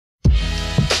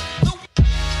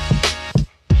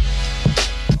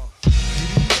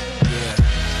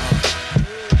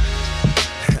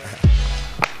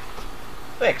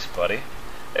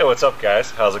Hey, what's up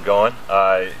guys? How's it going?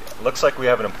 Looks like we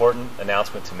have an important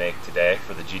announcement to make today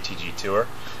for the GTG Tour.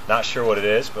 Not sure what it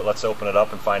is, but let's open it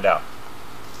up and find out.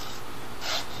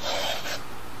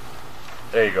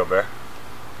 There you go, Bear.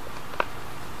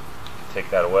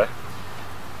 Take that away.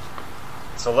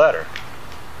 It's a letter.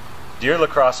 Dear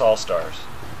Lacrosse All-Stars,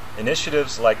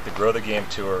 initiatives like the Grow the Game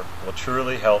Tour will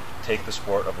truly help take the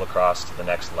sport of lacrosse to the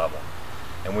next level,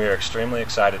 and we are extremely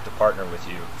excited to partner with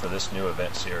you for this new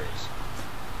event series.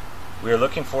 We are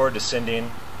looking forward to sending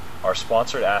our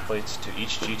sponsored athletes to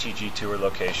each GTG Tour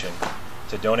location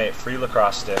to donate free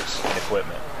lacrosse sticks and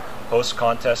equipment, host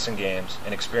contests and games,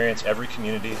 and experience every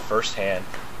community firsthand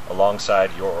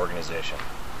alongside your organization.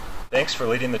 Thanks for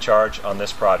leading the charge on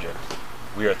this project.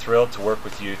 We are thrilled to work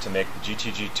with you to make the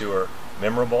GTG Tour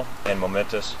memorable and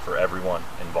momentous for everyone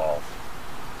involved.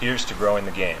 Here's to growing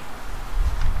the game.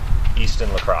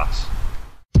 Easton Lacrosse.